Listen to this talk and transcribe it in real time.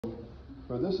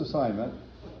For this assignment,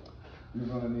 you're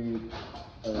going to need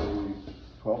a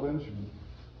 12-inch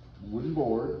wooden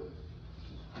board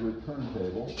with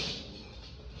turntable,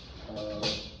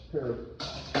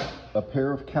 a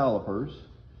pair of calipers.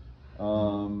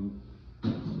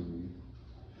 Let's see.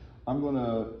 I'm going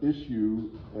to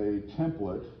issue a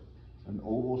template, an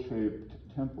oval-shaped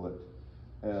template,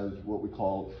 as what we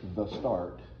call the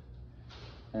start.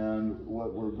 And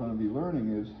what we're going to be learning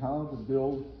is how to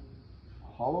build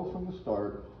hollow from the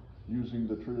start using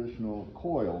the traditional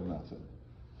coil method.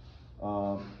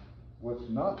 What's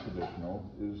not traditional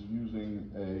is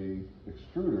using a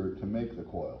extruder to make the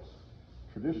coils.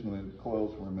 Traditionally, the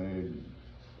coils were made,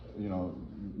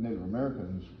 Native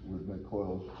Americans would make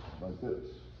coils like this,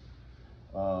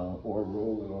 or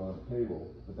roll it on a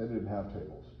table, but they didn't have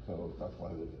tables, so that's why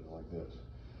they did it like this.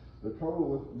 The trouble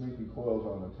with making coils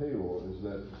on a table is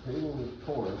that the table is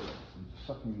porous and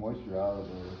sucking moisture out of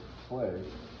the clay.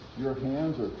 Your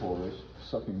hands are porous,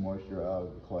 sucking moisture out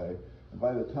of the clay. And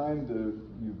by the time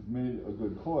you've made a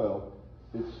good coil,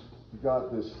 it's got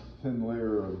this thin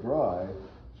layer of dry,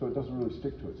 so it doesn't really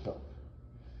stick to itself.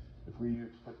 If we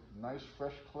put nice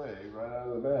fresh clay right out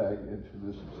of the bag into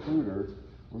this extruder,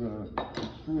 we're going to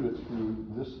extrude it through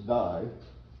this die,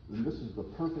 and this is the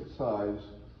perfect size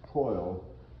coil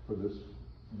for this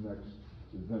next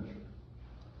adventure.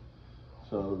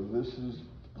 So this is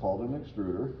called an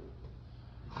extruder.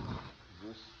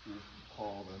 This is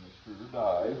called an extruder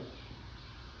die.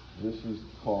 This is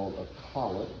called a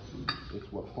collet.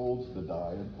 It's what holds the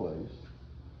die in place.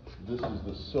 This is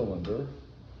the cylinder.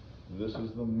 This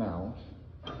is the mount.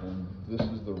 And this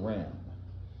is the ram.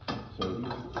 So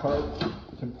each part,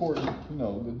 it's important to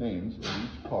know the names of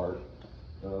each part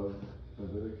of the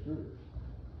extruder.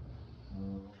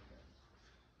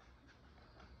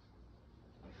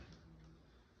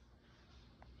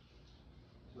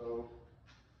 So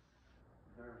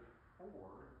there's 4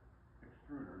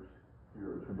 extruders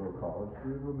here at Chabot College,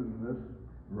 3 of them in this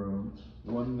room,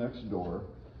 1 next door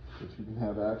that you can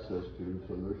have access to,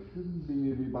 so there shouldn't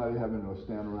be anybody having to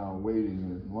stand around waiting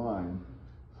in line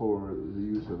for the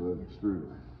use of an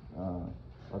extruder.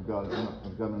 I've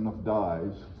got enough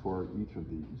dies for each of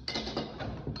these,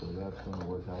 so that's going to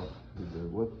work out pretty good.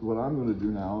 What I'm going to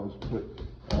do now is put,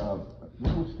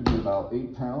 this looks to be about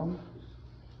 8 pounds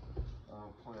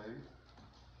of clay.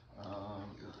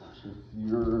 If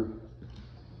you're,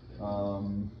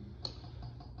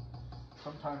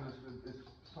 sometimes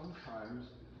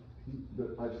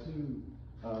I've seen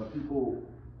people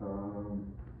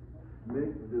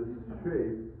make this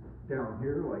shape down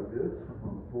here like this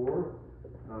on the floor.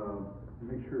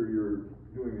 Make sure you're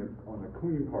doing it on a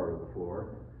clean part of the floor,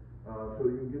 so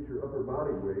you can get your upper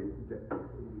body weight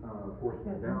forced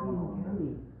down on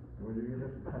this. And when you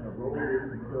just kind of roll it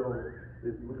until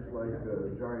it looks like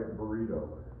a giant burrito.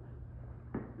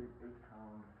 Big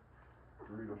 8-pound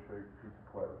burrito-shaped piece of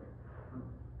clay.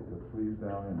 The sleeves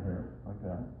down in here, like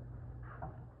that.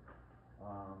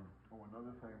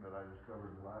 Another thing that I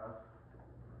discovered last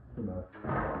semester,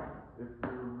 if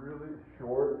you're really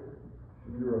short,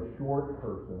 if you're a short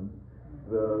person,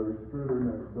 the extruder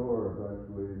next door is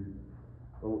actually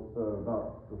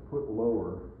about a foot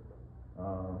lower,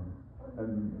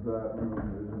 and that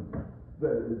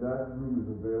room is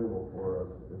available for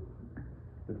us if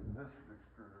this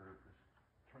extruder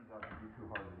turns out to be too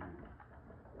hard to use.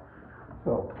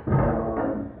 So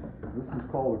this is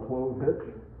called a clove hitch.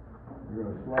 You're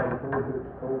going to slide the clove hitch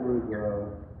over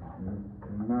the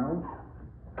mount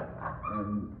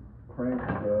and crank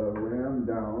the ram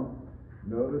down.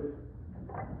 Notice,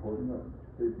 holding up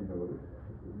safety notice,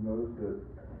 notice that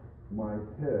my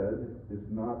head is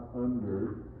not under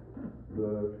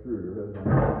the extruder as I'm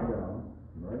going down,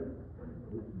 right?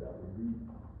 That would be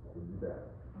that.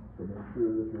 So make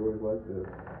sure that you're always like this.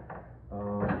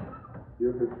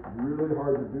 If it's really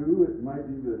hard to do, it might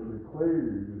be that the clay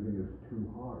you're using is too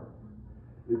hard.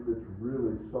 If it's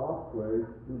really soft clay,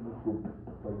 you just go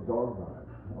like dog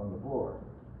knives on the floor.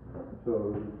 So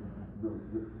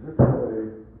this clay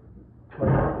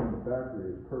from the factory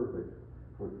is perfect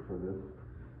for this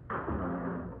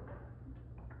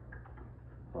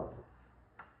process.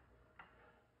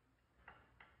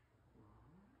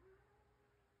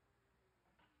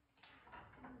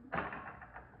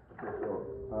 So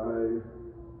I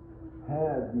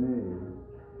had made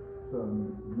some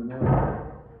manila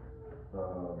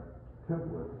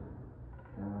templates,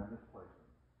 and I misplaced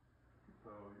them.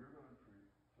 So you're going to treat,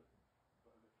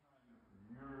 by the time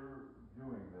you're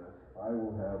doing this, I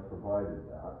will have provided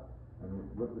that. And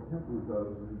what the template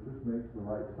does is it just makes the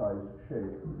right size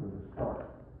shape for the start.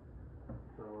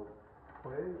 So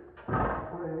clay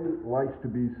Clay likes to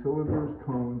be cylinders,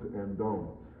 cones, and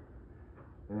domes.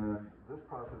 And this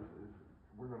process is,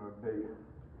 we're going to make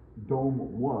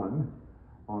dome 1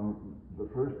 on the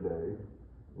first day,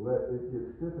 let it get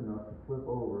stiff enough to flip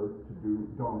over to do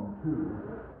dome 2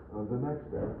 the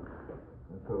next day.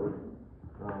 And so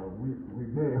we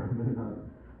may or may not,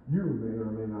 you may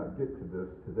or may not get to this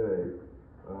today,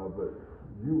 but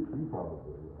you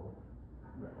probably will.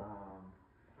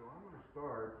 So I'm going to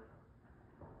start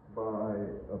by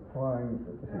applying,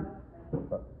 I'm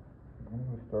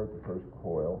going to start the first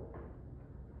coil.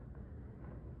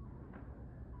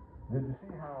 Did you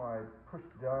see how I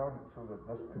pushed down so that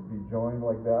this could be joined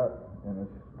like that? And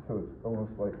so it's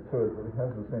almost like, so it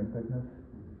has the same thickness?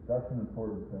 That's an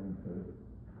important thing to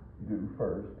do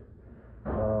first.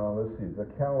 Let's see, the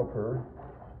caliper,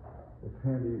 it's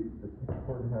handy, it's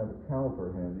important to have a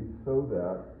caliper handy so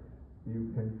that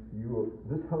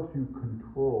this helps you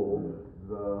control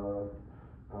the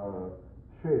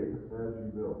shape as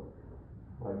you build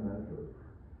by measuring.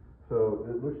 So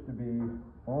it looks to be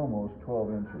almost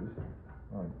 12 inches.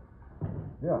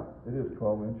 Yeah, it is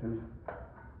 12 inches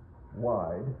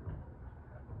wide.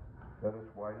 That is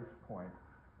widest point.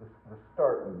 The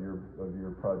start of your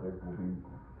project will be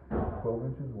 12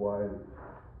 inches wide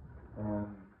and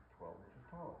 12 inches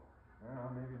tall.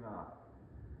 Maybe not.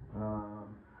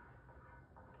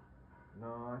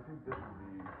 No, I think this will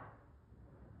be.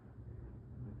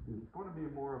 It's going to be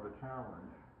more of a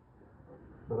challenge,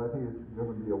 but I think it's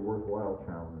going to be a worthwhile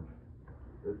challenge.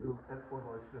 Let's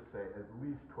just say at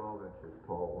least 12 inches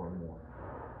tall or more.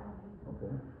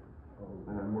 Okay?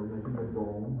 And we're making a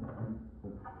dome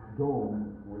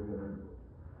with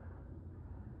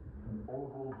an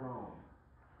oval dome.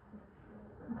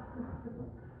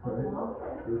 Right?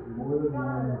 There's more than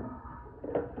one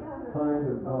kind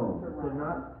of dome. So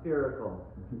not spherical.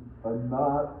 A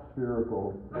not spherical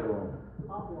dome.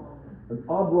 Oblong. An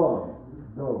oblong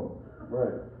dome.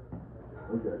 Right.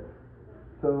 Okay.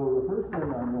 So the first thing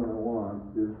I'm going to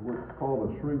want is what's called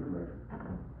a shrink ring.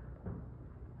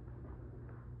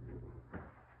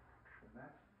 And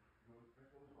that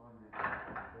goes on the,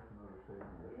 that's another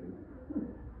safety issue.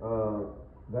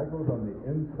 That goes on the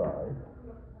inside.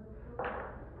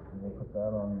 And we'll put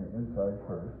that on the inside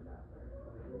first.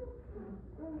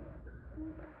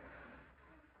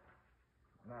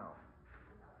 Now,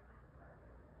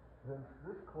 since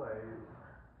this clay,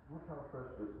 look how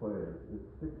fresh this clay is. It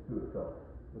sticks to itself,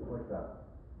 just like that,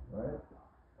 right? A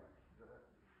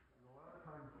lot of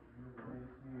times you may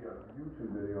see a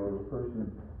YouTube video of a person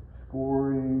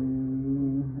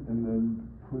scoring and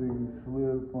then putting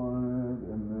slip on it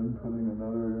and then putting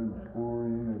another and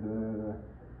scoring and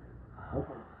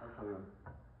that's actually a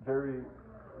very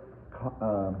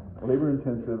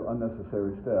labor-intensive,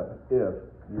 unnecessary step if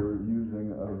you're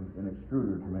using an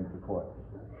extruder to make the coils.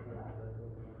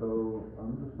 So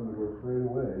I'm just going to go straight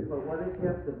away. But what if you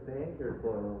have to bank your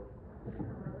coils?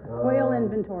 Coil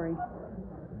inventory.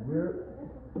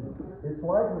 It's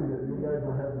likely that you guys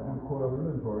will have to do coil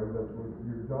inventory. That's what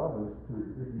your job is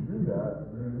to. If you do that,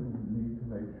 you need to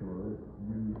make sure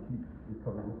you keep it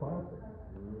covered with plastic.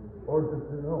 Or just,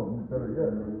 better yet,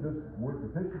 just work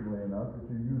efficiently enough that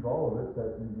you use all of it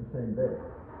that in the same day.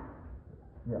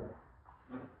 Yeah.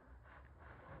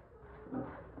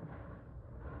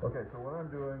 Okay, so what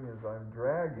I'm doing is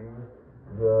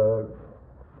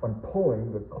I'm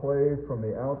pulling the clay from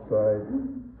the outside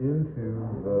into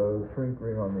the shrink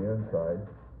ring on the inside,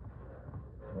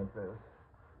 like this.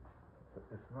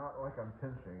 It's not like I'm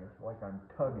pinching, it's like I'm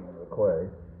tugging the clay.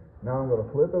 Now I'm going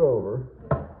to flip it over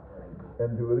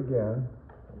and do it again.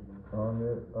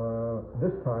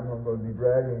 This time I'm going to be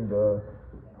dragging the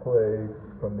clay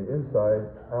from the inside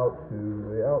out to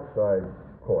the outside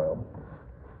coil.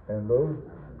 And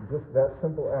just that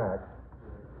simple act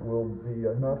will be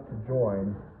enough to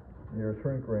join your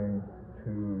shrink ring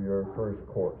to your first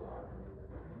course.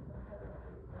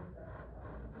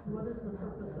 What is the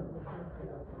purpose of the shrink ring?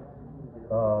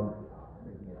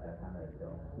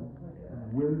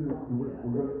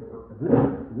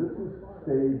 This is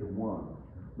stage 1,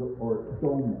 or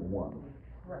dome 1.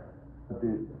 Right. But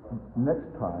the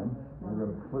next time, we're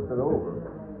going to flip it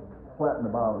over, flatten the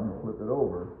bottom and flip it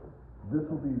over. This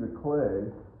will be the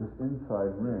clay, this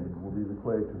inside ring will be the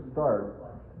clay to start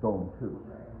dome 2.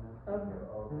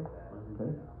 Okay.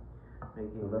 Okay?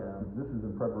 So this is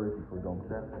in preparation for dome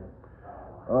 2. Exactly.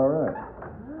 All right.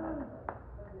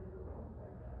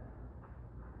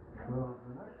 So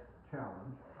the next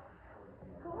challenge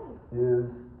is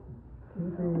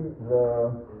keeping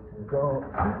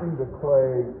the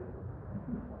clay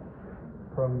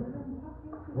from.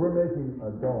 We're making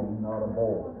a dome, not a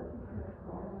mold.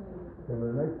 So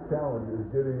the next challenge is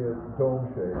getting it dome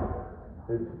shaped.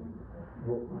 It's,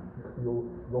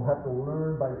 you'll have to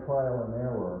learn by trial and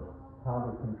error how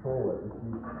to control it.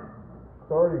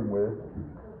 Starting with,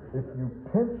 if you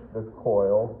pinch the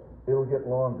coil, it'll get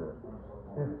longer.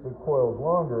 If the coil's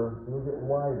longer, it'll get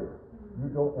wider. You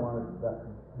don't want it that,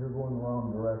 you're going the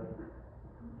wrong direction.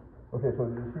 Okay, so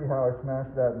did you see how I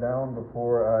smashed that down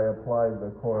before I applied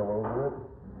the coil over it?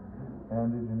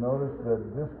 And did you notice that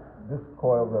this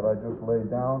coil that I just laid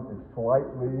down is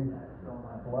slightly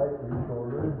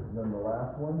shorter than the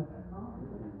last one?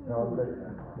 Now,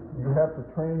 you have to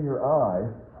train your eye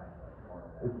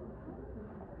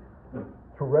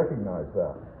to recognize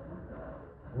that.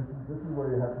 This is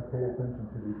where you have to pay attention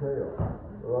to detail.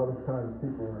 A lot of times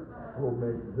people will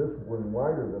make this one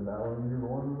wider than that one, and you're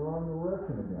going in the wrong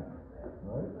direction again,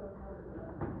 right?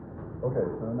 Okay,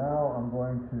 so now I'm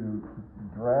going to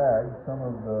drag some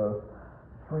of the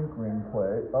shrink ring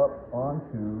clay up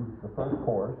onto the first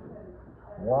course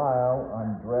while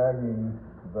I'm dragging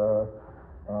the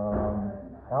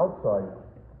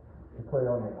clay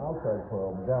on the outside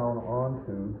coil down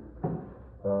onto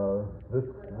this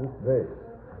base.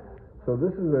 So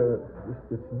this is the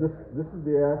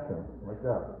action, like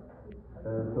that.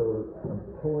 And so I'm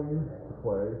pulling the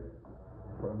clay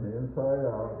from the inside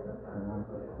out, and I'm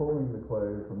pulling the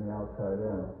clay from the outside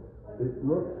in. It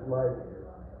looks like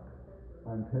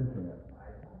I'm pinching it,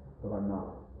 but I'm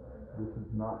not. This is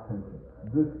not pinching.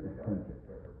 This is pinching.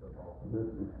 This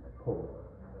is pull.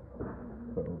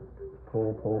 So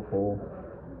pull, pull, pull,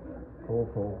 pull,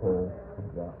 pull, pull,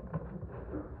 like that.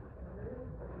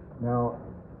 Now,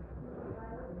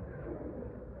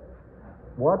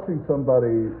 watching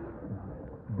somebody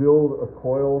build a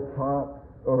coil top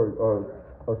or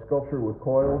a sculpture with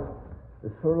coils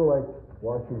is sort of like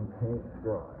watching paint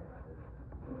dry.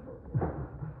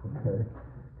 Okay?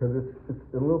 Because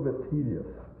it's a little bit tedious.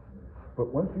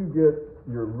 But once you get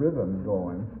your rhythm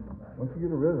going,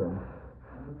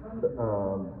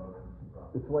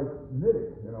 it's like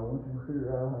knitting. You know, once you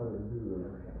figure out how to do the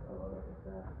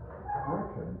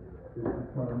action, it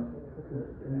becomes,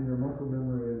 in your muscle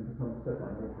memory, it becomes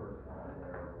second nature.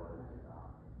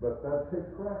 But that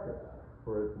takes practice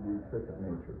for it to be second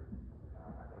nature.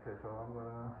 Okay, so I'm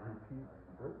going to repeat.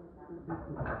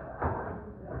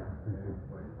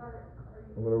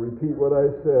 I'm going to repeat what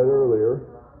I said earlier.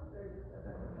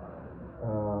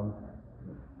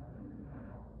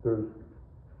 There's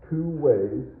two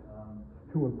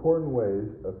important ways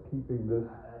of keeping this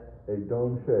a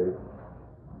dome shape.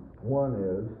 One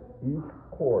is each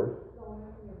coil course,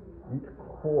 each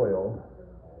coil,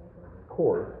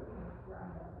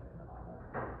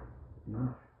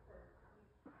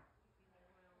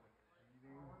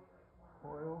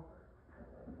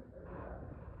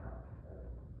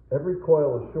 every coil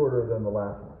is shorter than the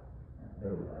last one.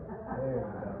 There we go.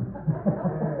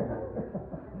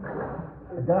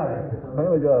 I got it.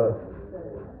 Finally got it.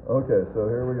 Okay, so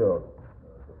here we go.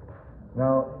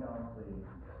 Now,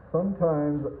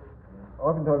 oftentimes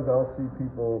I'll see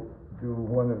people do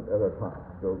one at a time.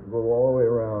 They'll go all the way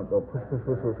around, they'll push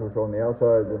on the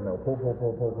outside, then they'll pull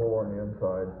on the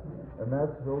inside. And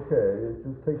that's okay, it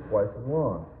just takes twice as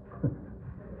long.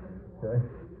 Okay?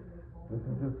 This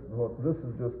is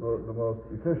just the most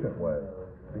efficient way,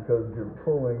 because you're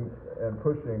pulling and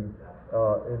pushing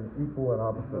in equal and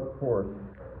opposite force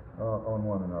on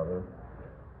one another.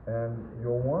 And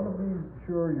you'll want to be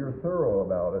sure you're thorough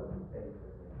about it,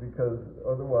 because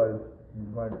otherwise you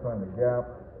might find a gap,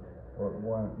 or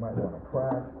might want a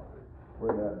crack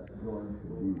where that's going to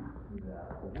be.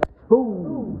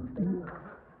 Boom!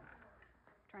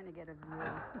 Trying to get a view.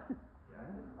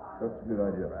 That's a good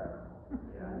idea.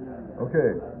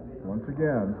 Okay, once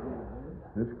again,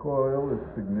 this coil is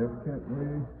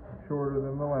significantly shorter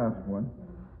than the last one.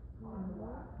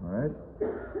 Alright?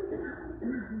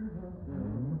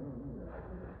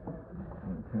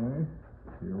 Okay,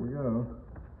 here we go.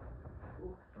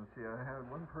 Let's see, I had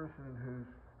one person who's...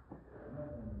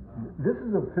 This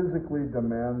is a physically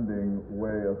demanding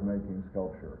way of making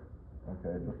sculpture.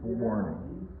 Okay, just a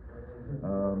warning.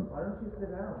 Why don't you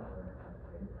sit down?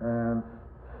 And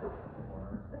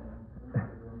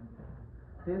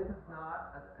This is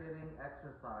not a sitting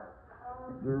exercise.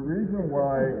 the reason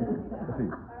why, see,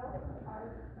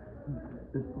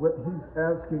 what he's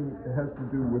asking has to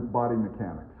do with body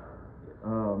mechanics.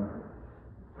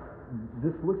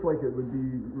 This looks like it would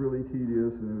be really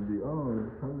tedious, and it would be,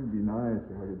 it'd probably be nice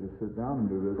if I could just sit down and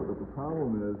do this. But the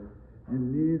problem is, you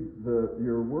need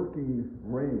your working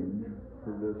range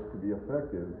for this to be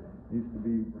effective needs to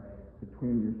be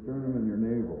between your sternum and your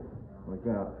navel, like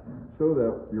that, so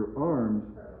that your arms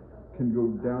can go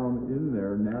down in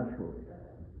there naturally.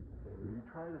 If you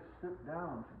try to sit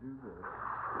down to do this,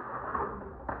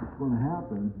 what's going to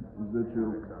happen is that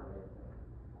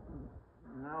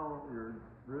now your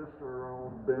wrists are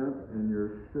all bent and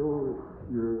your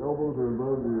elbows are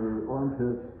above your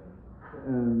armpits,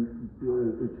 and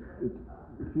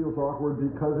it feels awkward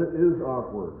because it is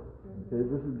awkward. Okay,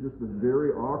 this is just a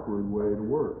very awkward way to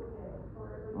work.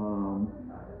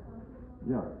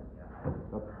 Yeah,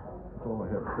 that's all I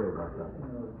have to say about that.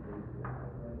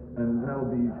 And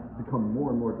that'll become more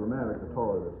and more dramatic the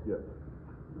taller this gets.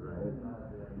 Right?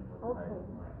 Okay.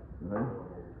 Right?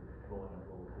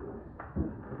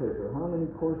 Okay, so how many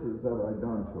courses have I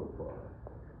done so far?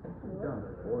 You've done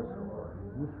 4 so far.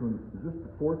 Is this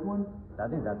the 4th one? I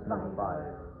think that's number 5.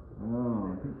 Oh,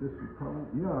 I think this is probably,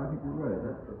 yeah, I think you're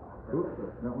right. Oops,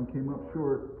 that one came up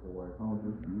short. I'll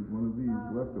just use one of these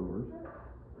leftovers.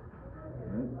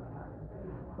 Right.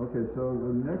 Okay, so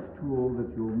the next tool that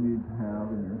you'll need to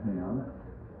have in your hand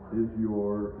is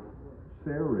your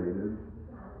serrated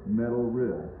metal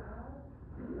rib.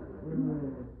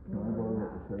 Can I borrow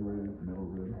a serrated metal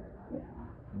rib?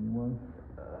 Anyone?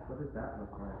 What does that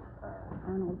look like?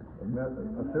 Arnold.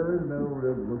 A serrated metal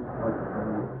rib looks like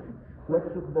a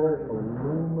flexible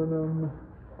aluminum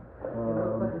It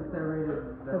looks like a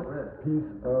serrated metal rib. piece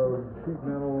of sheet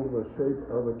metal the shape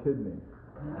of a kidney.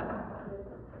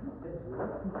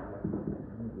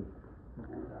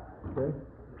 Okay?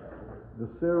 The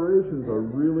serrations are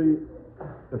really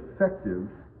effective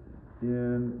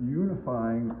in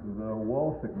unifying the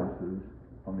wall thicknesses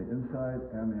on the inside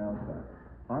and the outside.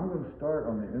 I'm going to start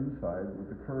on the inside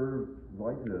with a curve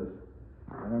like this,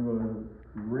 and I'm going to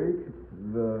rake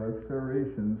the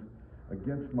serrations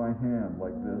against my hand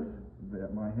like this.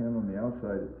 That my hand on the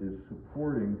outside is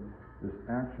supporting this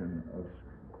action of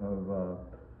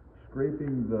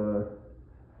scraping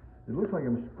it looks like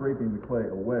I'm scraping the clay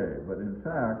away, but in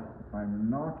fact, I'm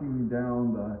knocking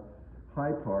down the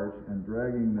high parts and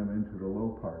dragging them into the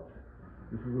low parts.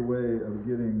 This is a way of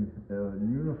getting a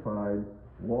unified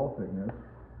wall thickness,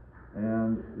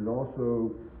 and it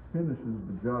also finishes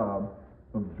the job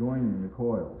of joining the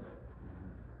coils.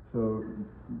 So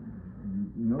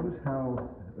notice how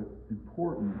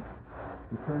important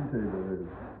the turntable is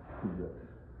to this,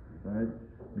 right?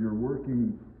 You're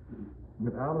working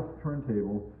without a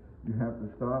turntable. You have to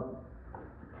stop,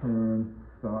 turn,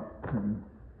 stop, turn.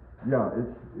 Yeah,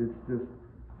 it's just,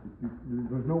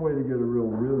 there's no way to get a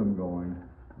real rhythm going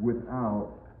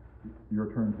without your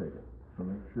turntable. So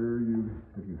make sure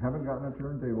if you haven't gotten a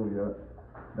turntable yet,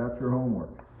 that's your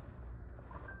homework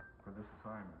for this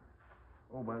assignment.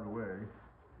 Oh, by the way,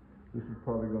 this is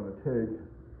probably going to take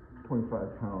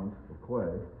 25 pounds of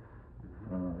clay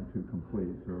to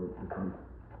complete. So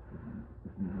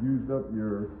if you've used up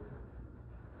your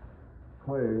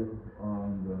clay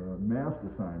on the mask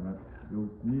assignment, you'll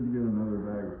need to get another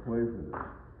bag of clay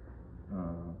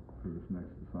for this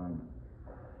next assignment.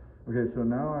 Okay, so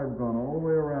now I've gone all the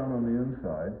way around on the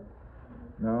inside.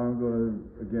 Now I'm going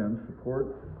to, again,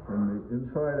 support from the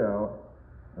inside out,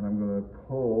 and I'm going to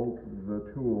pull the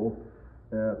tool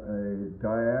at a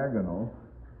diagonal.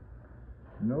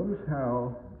 Notice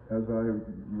how, as I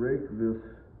rake this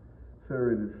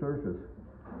serrated surface,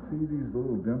 see these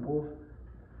little dimples?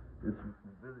 The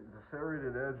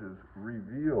serrated edges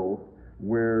reveal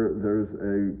where there's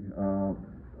a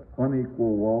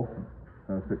unequal wall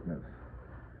thickness.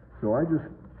 So I just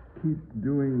keep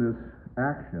doing this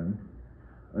action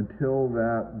until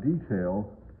that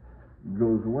detail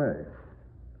goes away.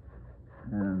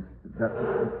 And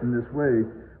in this way,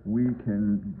 we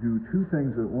can do 2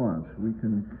 things at once. We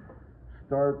can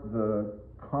start the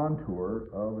contour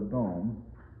of a dome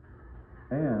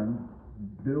and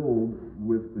build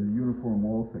with a uniform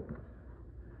wall thickness.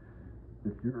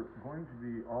 If you're going to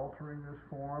be altering this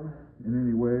form in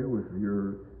any way with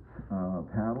your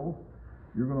paddle,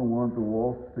 you're going to want the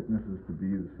wall thicknesses to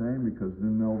be the same, because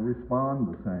then they'll respond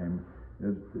the same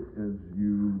as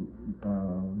you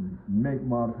make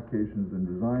modifications and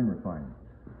design refinements.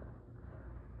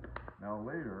 Now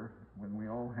later, when we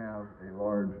all have a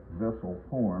large vessel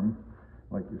form,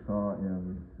 like you saw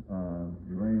in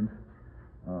Elaine's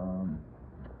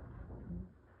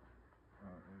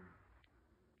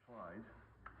slides,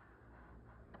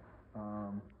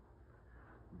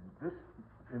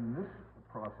 in this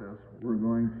process, we're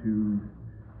going to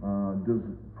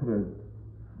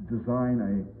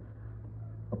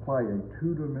apply a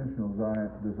 2-dimensional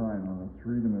design on a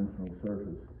 3-dimensional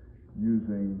surface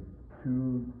using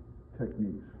 2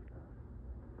 techniques: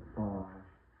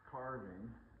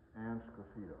 carving and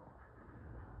sgraffito.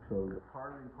 So the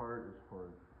carving part is for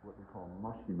what we call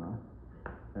mashima,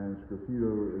 and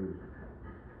sgraffito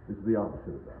is the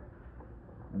opposite of that.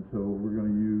 And so we're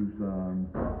going to use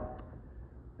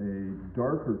a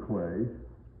darker clay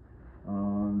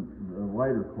on the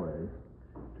lighter clay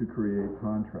to create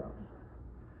contrast.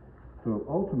 So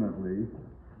ultimately,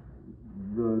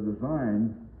 the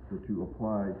design that you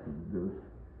apply to this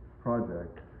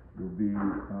project will be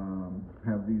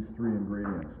have these three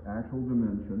ingredients: actual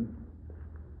dimension,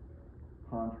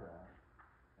 contrast,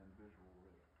 and visual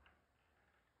rhythm.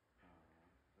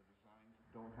 The designs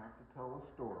don't have to tell a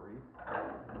story.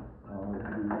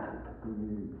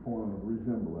 The form of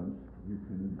resemblance,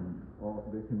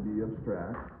 they can be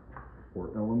abstract or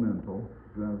elemental.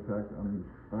 As a matter of fact,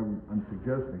 I'm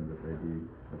suggesting that they be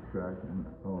abstract and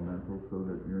elemental so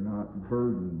that you're not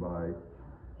burdened by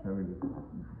having to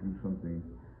do something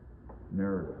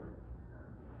narrative.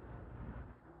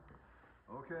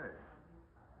 Okay.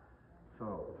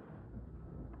 So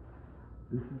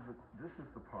this is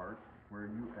the part where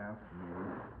you ask me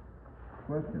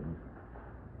questions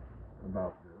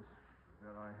about this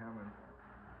that I haven't,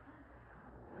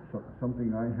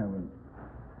 something I haven't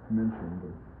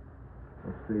mentioned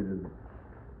or stated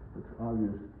that's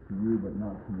obvious to you but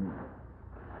not to me.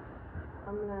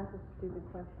 I'm gonna ask a stupid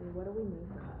question. What are we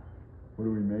making? What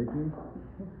are we making?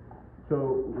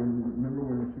 So, remember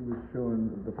when she was showing,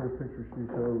 the first picture she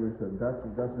showed, we said that's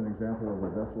an example of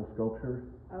a vessel sculpture?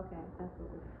 Okay, that's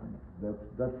what we're doing.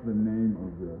 That's the name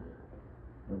of this.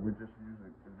 We're just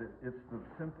using, it's the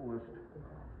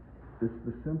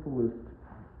simplest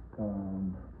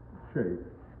shape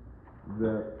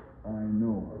that I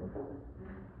know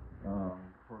of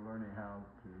for learning how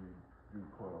to do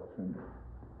coil assembly.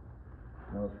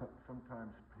 Now,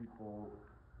 sometimes people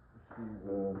see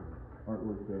the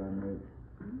artwork that I make.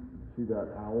 See that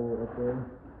owl up there?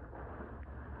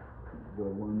 The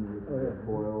one with the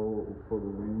coil for the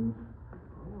wings?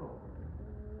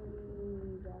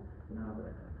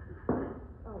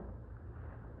 Oh.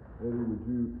 Eddie, would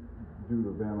you do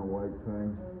the Vanna White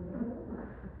thing?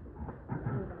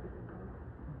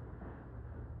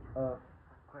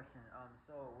 Question.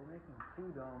 So we're making two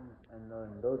domes, and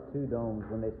then those two domes,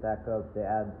 when they stack up, they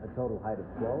add a total height of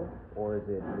 12, or is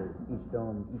each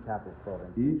dome, each half is 12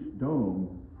 inches? Each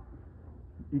dome,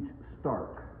 each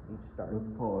start, Let's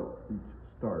call it each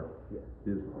start, yes,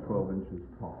 is 12 inches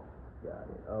tall. Got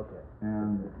it. Okay.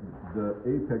 And the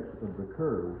apex of the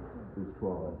curve is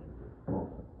 12 inches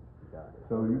also. Got it.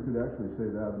 So you could actually say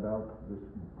that about this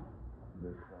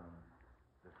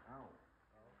owl.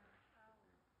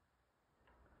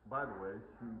 By the way,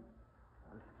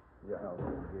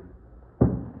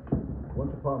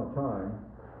 once upon a time,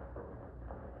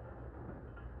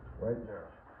 right there,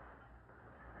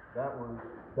 that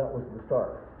was the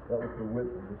start. That was the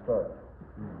width of the start.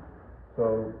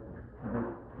 So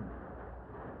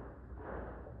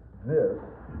this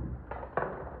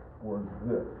was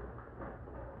this,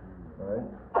 right?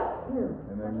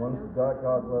 And then once the dot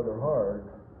got rather hard,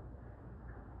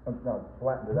 now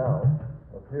flattened it out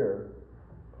up here,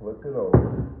 flipped it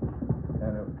over,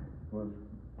 and it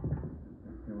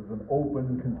was an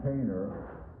open container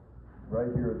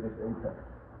right here at this apex.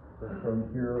 So from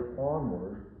here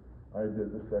onward, I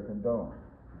did the second dome.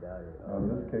 Got it. Now in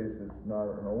this case, it's not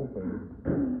an open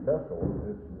vessel,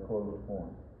 it's a closed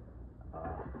form.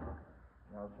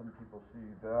 Now some people see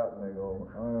that and they go,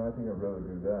 oh, I think I'd rather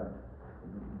do that.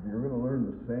 You're going to learn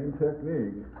the same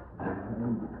technique,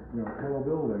 and, coil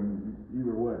building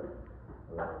either way.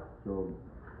 So,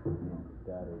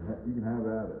 Got it. you can have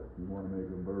at it if you want to make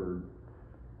a bird,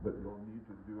 but you'll need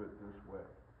to do it this way.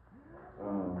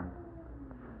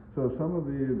 So some of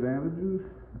the advantages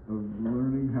of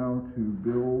learning how to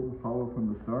build hollow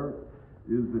from the start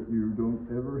is that you don't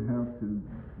ever have to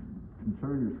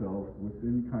concern yourself with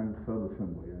any kind of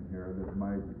sub-assembly in here that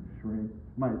might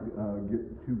get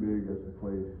too big as the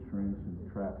clay shrinks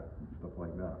and trap it and stuff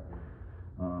like that.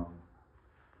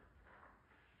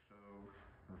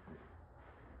 Let's see.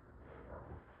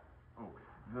 Oh,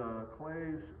 the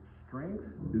clay's strength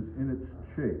is in its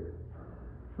shape.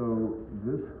 So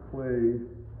this clay,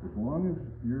 as long as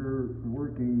you're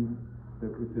working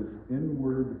with this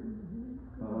inward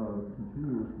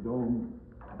continuous dome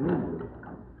inward,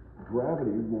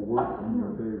 gravity will work in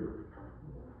your favor.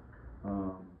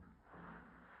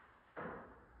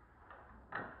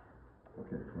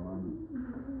 Okay, so I'm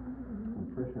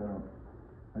fresh out.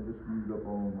 I just used up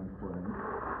all of my clay.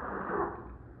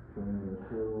 So I'm going to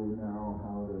show now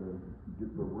how to get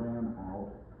the ram out.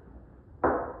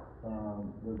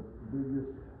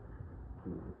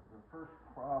 The first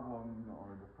problem or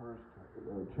the first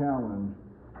challenge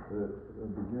that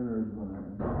beginners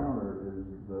encounter is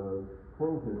the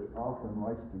clove hitch often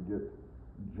likes to get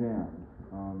jammed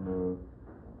on the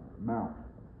mount.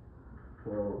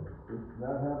 So if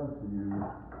that happens to you,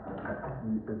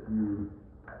 if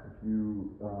you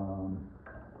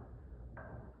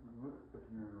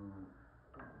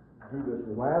do this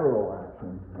lateral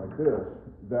action like this,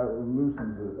 that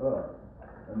loosens it up.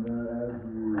 And then as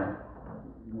you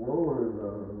lower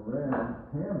the ram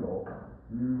handle,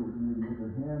 you use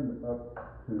your hand up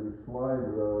to slide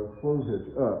the close hitch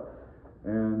up.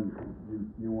 And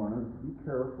you want to be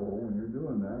careful when you're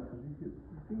doing that because you get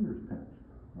your fingers pinched,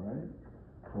 right?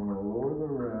 So I'm going to lower the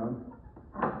ram,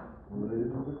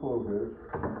 raise the close hitch,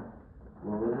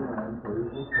 lower the ram, raise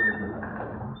the close hitch,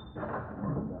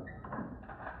 like that.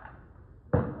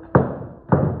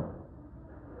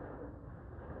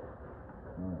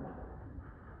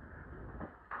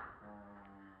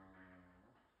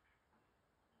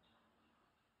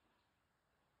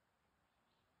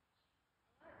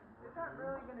 Is that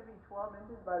really gonna be 12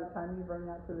 inches by the time you bring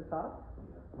that to the top?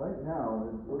 Right now,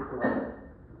 it looks like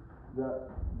that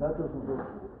doesn't look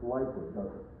likely,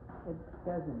 does it? It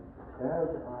doesn't.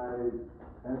 As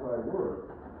I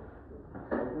work,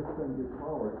 as this thing gets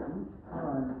taller, each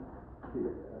time,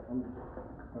 here.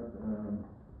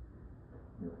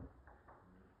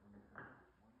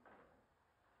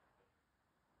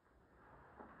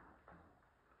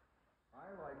 I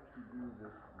like to do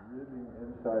this ribbing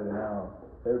inside and out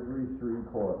every 3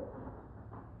 coils.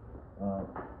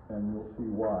 And you'll see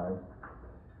why.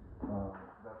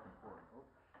 That's important.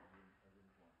 Oops, I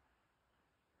didn't want.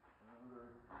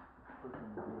 Another person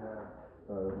who had,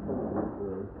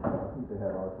 I think they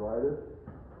had arthritis.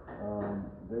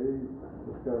 They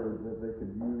discovered that they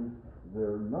could use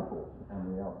their knuckles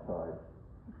on the outside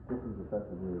just as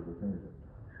effectively as their fingertips.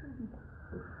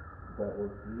 If that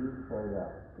works for you, try it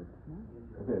out.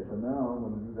 Okay, so now I'm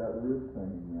going to do that rib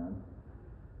thing again.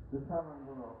 This time I'm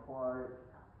going to apply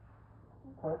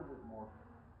quite a bit more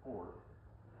force.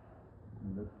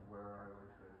 And this is where I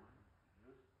always say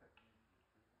this technique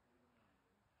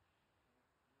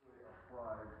really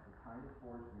applies the kind of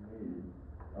force you need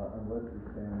unless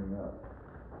you're standing up.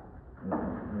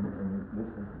 And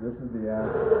this is the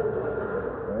action,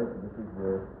 right? This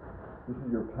is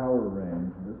your power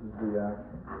range. This is the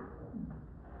action.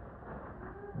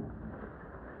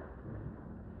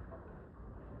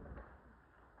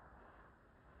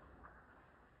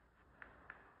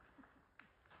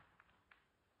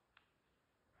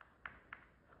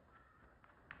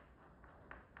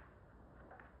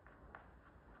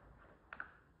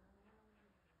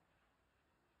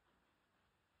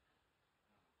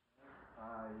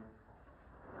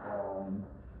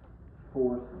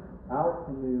 Force out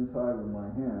from the inside of my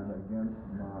hand against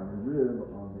my rib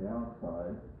on the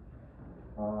outside.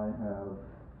 I have,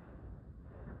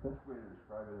 the best way to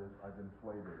describe it is I've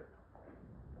inflated it.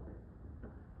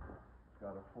 It's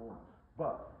got a fullness.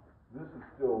 But this is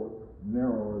still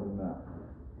narrower than that.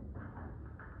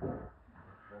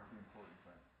 That's the important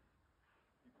thing.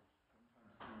 People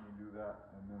sometimes see me do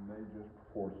that and then they just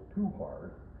force too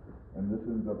hard. And this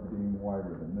ends up being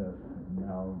wider than this. And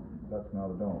now that's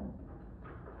not a dome.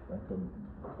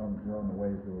 You're on the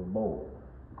way to a bowl.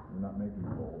 You're not making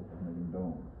bowls, you're making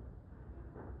domes.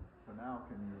 So now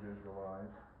can you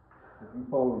visualize, if you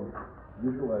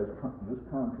visualize this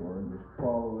contour and just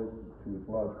follow it to its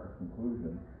logical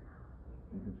conclusion,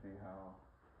 you can see how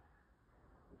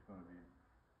it's going to be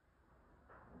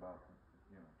about,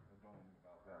 a dome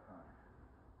about that high.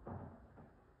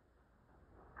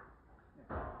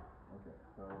 Okay,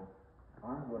 so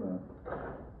I'm going to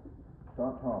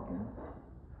stop talking.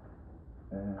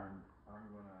 And I'm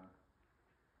going to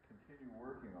continue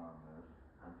working on this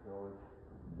until it's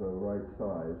the right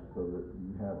size so that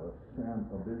you have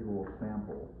a visual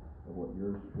sample of what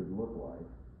yours should look like.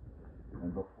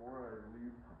 And before I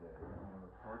leave today, I'm going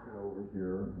to park it over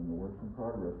here in the works in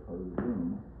progress part of the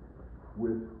room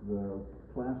with the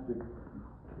plastic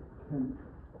tent.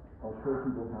 I'll show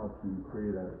people how to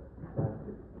create a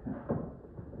plastic tent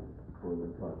for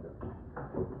the project.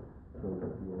 So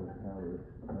that you'll have it,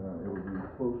 it will be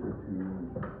closer to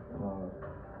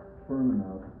firm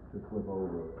enough to flip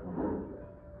over on the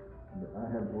edges. I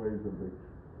have ways of,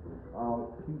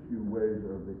 I'll teach you ways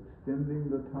of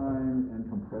extending the time and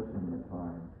compressing the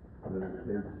time that it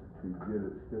takes to get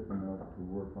it stiff enough to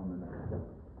work on the next